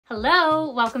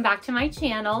Hello, welcome back to my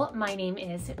channel. My name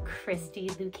is Christi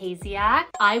Lukasiak.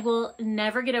 I will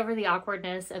never get over the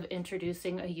awkwardness of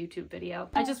introducing a YouTube video.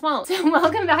 I just won't. So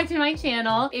welcome back to my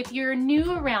channel. If you're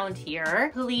new around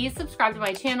here, please subscribe to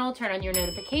my channel, turn on your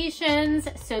notifications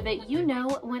so that you know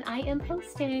when I am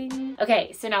posting.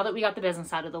 Okay, so now that we got the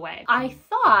business out of the way, I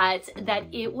thought that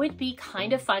it would be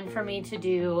kind of fun for me to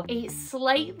do a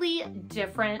slightly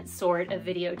different sort of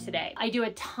video today. I do a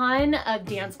ton of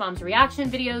Dance Moms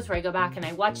reaction videos where I go back and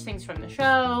I watch things from the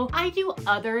show. I do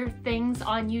other things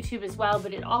on YouTube as well,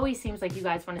 but it always seems like you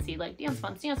guys want to see like Dance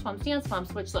Moms, Dance Moms, Dance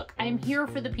Moms, which look, I'm here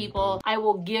for the people. I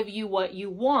will give you what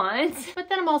you want, but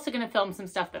then I'm also going to film some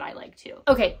stuff that I like too.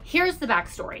 Okay, here's the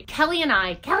backstory. Kelly and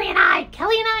I,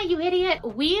 you idiot.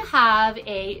 We have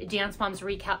a Dance Moms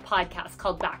recap podcast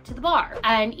called Back to the Bar.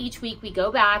 And each week we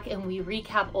go back and we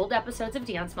recap old episodes of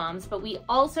Dance Moms, but we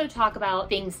also talk about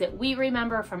things that we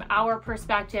remember from our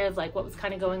perspective, like what was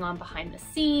kind of going on behind the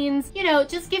scenes, you know,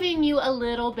 just giving you a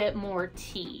little bit more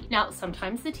tea. Now,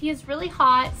 sometimes the tea is really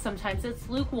hot, sometimes it's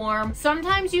lukewarm,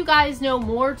 sometimes you guys know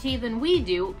more tea than we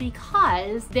do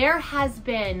because there has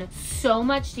been so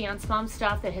much Dance Mom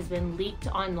stuff that has been leaked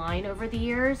online over the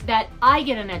years that I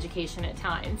get an education at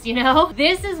times, you know?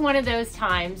 This is one of those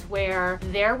times where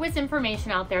there was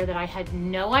information out there that I had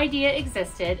no idea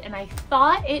existed, and I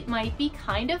thought it might be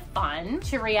kind of fun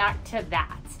to react to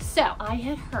that. So I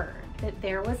had heard that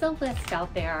there was a list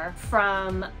out there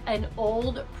from an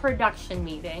old production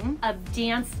meeting of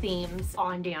dance themes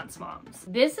on Dance Moms.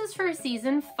 This is for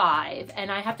season 5,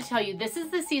 and I have to tell you, this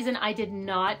is the season I did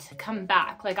not come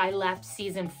back. Like, I left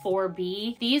season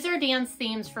 4B. These are dance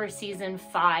themes for season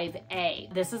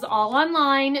 5A. This is all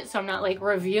online, so I'm not like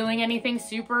reviewing anything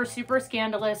super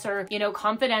scandalous or, you know,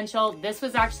 confidential. This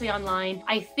was actually online.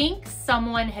 I think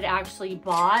someone had actually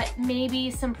bought maybe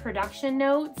some production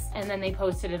notes and then they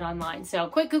posted it online. So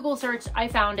quick Google search, I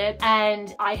found it,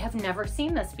 and I have never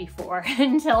seen this before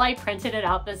until I printed it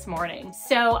out this morning.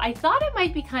 So I thought it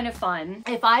might be kind of fun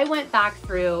if I went back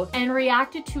through and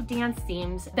reacted to dance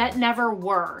themes that never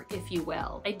were, if you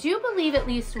will. I do believe at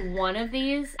least one of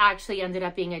these actually ended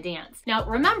up being a dance. Now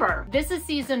remember, this is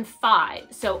season 5,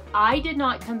 so I did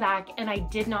not come back and I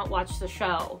did not watch the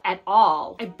show at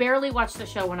all. I barely watched the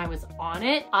show when I was on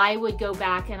it. I would go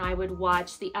back and I would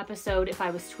watch the episode if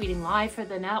I was tweeting live for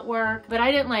the network, but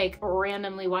I didn't like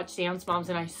randomly watch Dance Moms,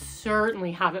 and I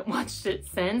certainly haven't watched it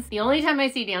since. The only time I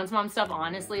see Dance Mom stuff,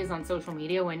 honestly, is on social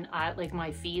media when like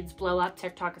my feeds blow up,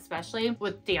 TikTok especially,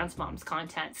 with Dance Moms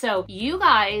content. So you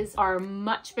guys are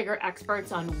much bigger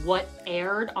experts on what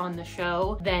aired on the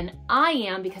show than I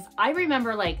am, because I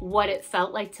remember like what it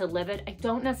felt like to live it. I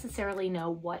don't necessarily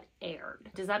know what aired.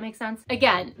 Does that make sense?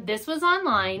 Again, this was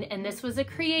online and this was a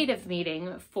creative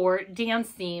meeting for dance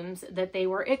themes that they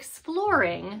were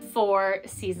exploring for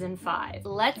season 5.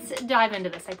 Let's dive into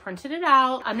this. I printed it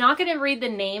out. I'm not going to read the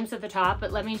names at the top,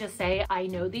 but let me just say I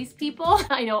know these people.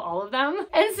 I know all of them.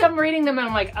 And so I'm reading them and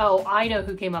I'm like, oh, I know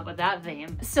who came up with that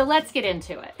theme. So let's get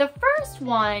into it. The first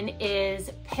one is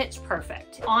Pitch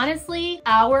Perfect. Honestly,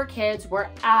 our kids were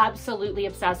absolutely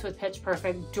obsessed with Pitch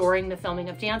Perfect during the filming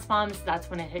of Dance Moms. That's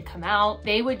when it had come out.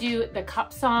 They would do the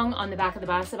cup song on the back of the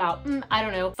bus about, I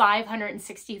don't know,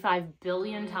 565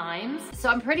 billion times. So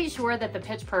I'm pretty sure that the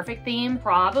Pitch Perfect theme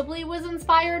probably was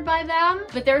inspired by them,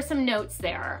 but there's some notes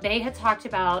there. They had talked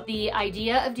about the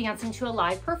idea of dancing to a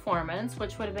live performance,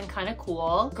 which would have been kind of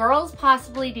cool. Girls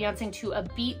possibly dancing to a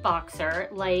beatboxer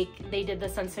like they did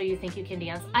this on So You Think You Can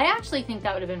Dance. I actually think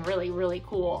that would have been really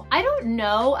cool. I don't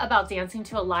know about dancing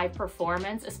to a live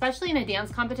performance, especially in a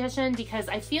dance competition, because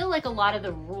I feel like a lot of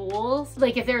the rules,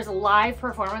 like if there's a live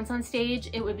performance on stage,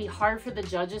 it would be hard for the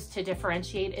judges to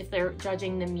differentiate if they're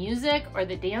judging the music or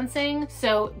the dancing.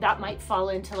 So that might fall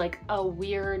into like a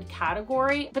weird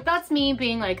category, but that's me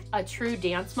being like a true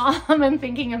dance mom and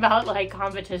thinking about like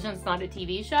competitions, not a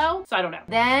TV show. So I don't know.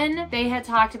 Then they had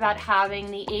talked about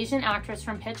having the Asian actress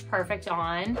from Pitch Perfect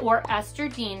on, or Esther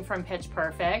Dean from Pitch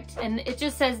Perfect. And it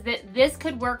just says that this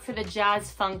could work for the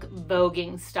jazz funk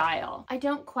voguing style. I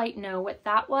don't quite know what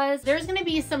that was. There's gonna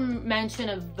be some mention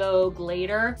of Vogue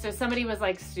later. So somebody was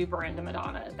like super into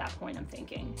Madonna at that point, I'm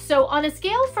thinking. So on a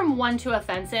scale from 1 to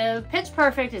offensive, Pitch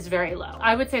Perfect is very low.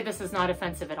 I would say this is not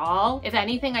offensive at all. If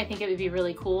anything, I think it would be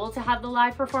really cool to have the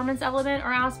live performance element or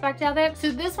aspect of it.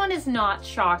 So this one is not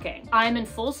shocking. I'm in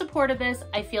full support of this.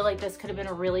 I feel like this could have been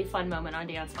a really fun moment on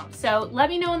Dance Moms. So let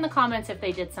me know in the comments if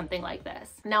they did something like this.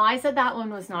 Now I said that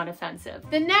one was not offensive.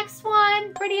 The next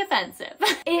one, pretty offensive.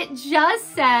 It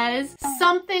just says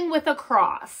something with a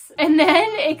cross. cross. And then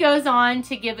it goes on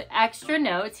to give extra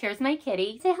notes. Here's my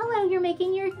kitty. Say hello, you're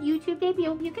making your YouTube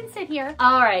debut. You can sit here.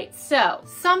 All right, so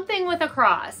something with a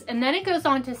cross. And then it goes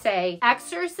on to say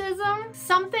exorcism,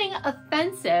 something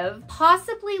offensive,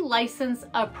 possibly license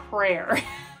a prayer.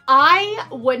 I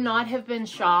would not have been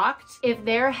shocked if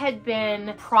there had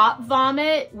been prop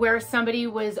vomit where somebody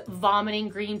was vomiting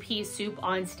green pea soup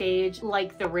on stage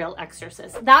like the real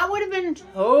Exorcist. That would have been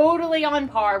totally on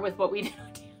par with what we did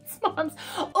on Dance Moms.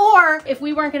 Or if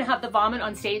we weren't gonna have the vomit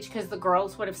on stage because the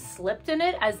girls would have slipped in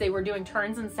it as they were doing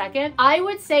turns in second, I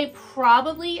would say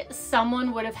probably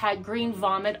someone would have had green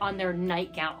vomit on their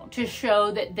nightgown to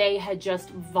show that they had just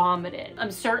vomited.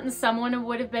 I'm certain someone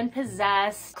would have been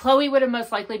possessed. Chloe would have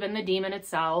most likely been the demon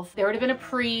itself. There would have been a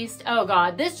priest. Oh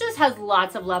God, this just has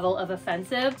lots of level of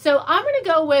offensive. So I'm gonna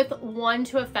go with 1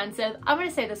 to offensive. I'm gonna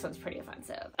say this one's pretty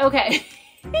offensive. Okay.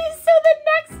 So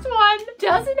the next one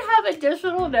doesn't have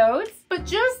additional notes, but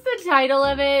just the title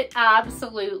of it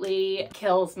absolutely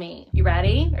kills me. You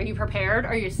ready? Are you prepared?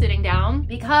 Are you sitting down?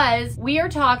 Because we are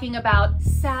talking about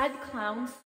sad clowns.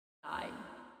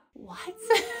 What?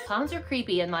 Clowns are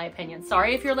creepy in my opinion.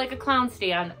 Sorry if you're like a clown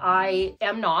stan, I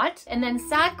am not. And then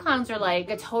sad clowns are like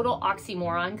a total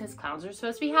oxymoron because clowns are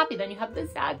supposed to be happy. Then you have the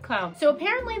sad clown. So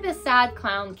apparently the sad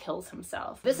clown kills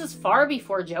himself. This is far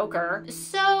before Joker.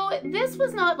 So this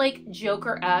was not like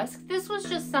Joker-esque. This was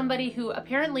just somebody who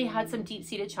apparently had some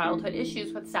deep-seated childhood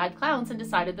issues with sad clowns and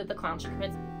decided that the clown should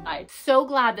commit suicide. So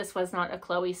glad this was not a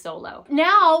Chloe solo.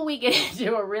 Now we get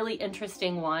into a really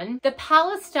interesting one. The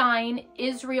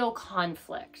Palestine-Israel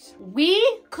conflict.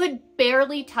 We could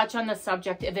barely touch on the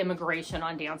subject of immigration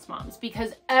on Dance Moms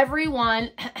because everyone,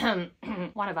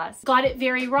 one of us, got it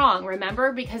very wrong.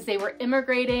 Remember? Because they were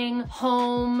immigrating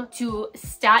home to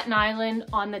Staten Island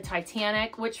on the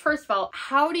Titanic, which first of all,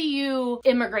 how do you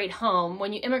immigrate home?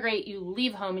 When you immigrate, you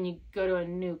leave home and you go to a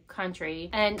new country.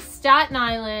 And Staten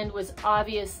Island was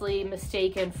obviously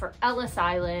mistaken for Ellis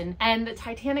Island and the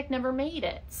Titanic never made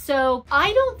it. So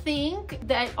I don't think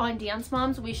that on Dance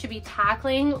Moms, we should be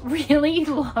tackling really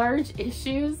large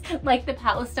issues like the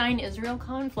Palestine-Israel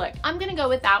conflict. I'm gonna go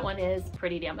with that one is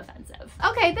pretty damn offensive.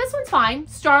 Okay, this one's fine.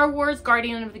 Star Wars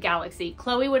Guardian of the Galaxy.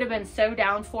 Chloe would have been so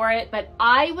down for it, but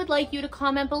I would like you to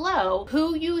comment below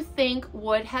who you think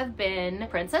would have been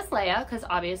Princess Leia, because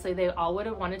obviously they all would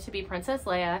have wanted to be Princess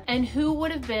Leia, and who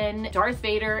would have been Darth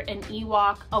Vader, an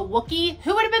Ewok, a Wookiee.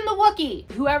 Who would have been the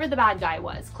Wookiee? Whoever the bad guy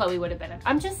was, Chloe would have been it.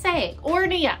 I'm just saying. Or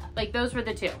Nia. Like those were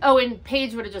the two. Oh, and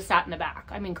Paige would have just sat in the back.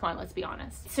 I mean, come on, let's be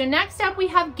honest. So next up we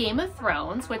have Game of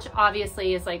Thrones, which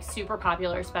obviously is like super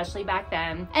popular, especially back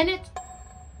then. And it,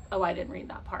 oh, I didn't read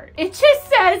that part. It just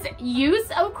says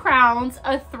use of crowns,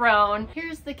 a throne.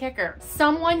 Here's the kicker.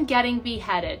 Someone getting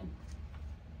beheaded.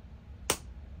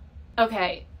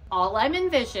 Okay. All I'm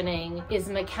envisioning is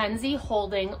Mackenzie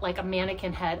holding like a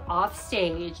mannequin head off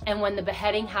stage, and when the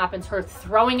beheading happens, her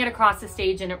throwing it across the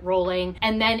stage and it rolling,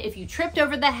 and then if you tripped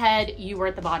over the head, you were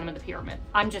at the bottom of the pyramid.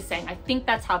 I'm just saying, I think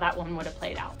that's how that one would have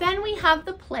played out. Then we have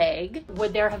the plague.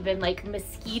 Would there have been like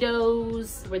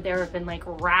mosquitoes? Would there have been like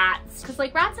rats? Because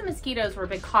like rats and mosquitoes were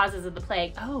big causes of the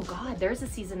plague. Oh God, there's a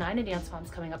season 9 of Dance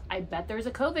Moms coming up. I bet there's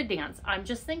a COVID dance. I'm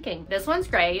just thinking. This one's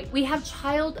great. We have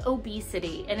child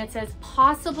obesity, and it says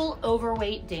possible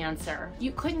overweight dancer.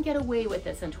 You couldn't get away with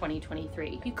this in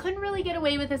 2023. You couldn't really get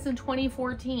away with this in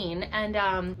 2014, and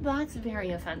that's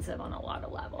very offensive on a lot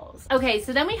of levels. Okay,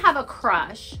 so then we have a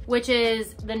crush, which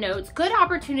is the notes, good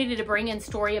opportunity to bring in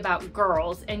story about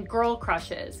girls and girl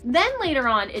crushes. Then later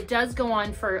on, it does go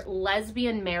on for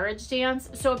lesbian marriage dance.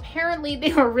 So apparently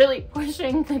they were really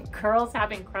pushing the girls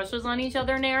having crushes on each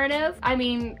other narrative. I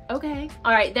mean, okay.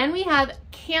 All right, then we have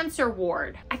cancer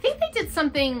ward. I think they did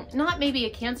something, not maybe a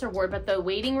cancer ward, but the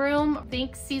waiting room. I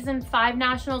think season 5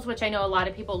 nationals, which I know a lot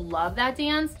of people love that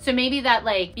dance. So maybe that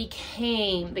like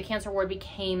became, the cancer ward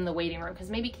became the waiting room, because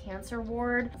maybe cancer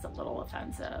ward is a little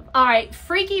offensive. All right,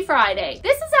 Freaky Friday.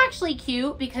 This is actually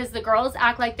cute because the girls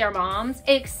act like their moms,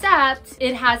 except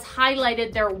it has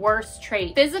highlighted their worst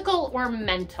trait, physical or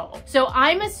mental. So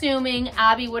I'm assuming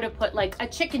Abby would have put like a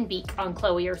chicken beak on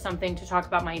Chloe or something to talk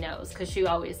about my nose, because she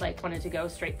always like wanted to go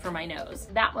straight for my nose.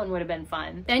 That one would have been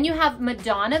fun. Then you have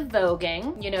Madonna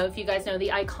voguing. You know, if you guys know the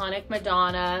iconic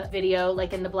Madonna video,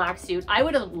 like in the black suit, I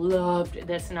would have loved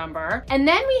this number. And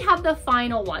then we have the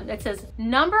final one that says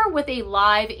number with a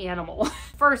live animal.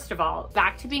 First of all,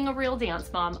 back to being a real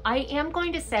dance mom, I am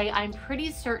going to say I'm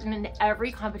pretty certain in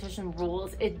every competition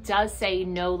rules, it does say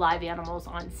no live animals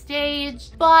on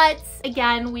stage. But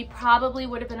again, we probably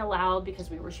would have been allowed because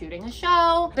we were shooting a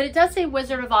show. But it does say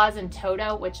Wizard of Oz and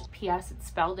Toto, which PS it's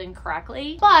spelled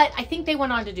incorrectly. But I think they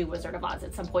went on to do Wizard of Oz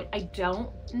at some point. I don't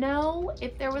know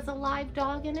if there was a live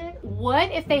dog in it.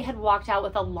 What if they had walked out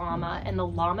with a llama and the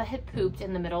llama had pooped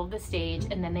in the middle of the stage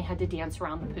and then they had to dance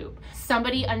around the poop?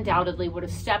 Somebody undoubtedly would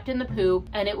have stepped in the poop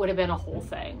and it would have been a whole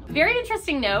thing. Very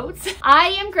interesting notes. I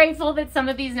am grateful that some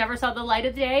of these never saw the light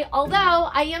of day, although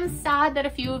I am sad that a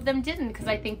few of them didn't, because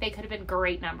I think they could have been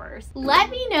great numbers. Let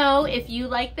me know if you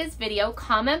like this video.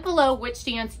 Comment below which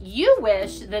dance you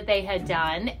wish that they had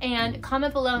done, and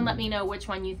comment below and let me know which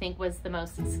one you think was the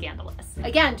most scandalous.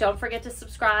 Again, don't forget to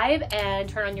subscribe and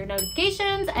turn on your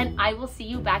notifications, and I will see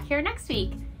you back here next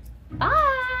week.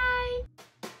 Bye!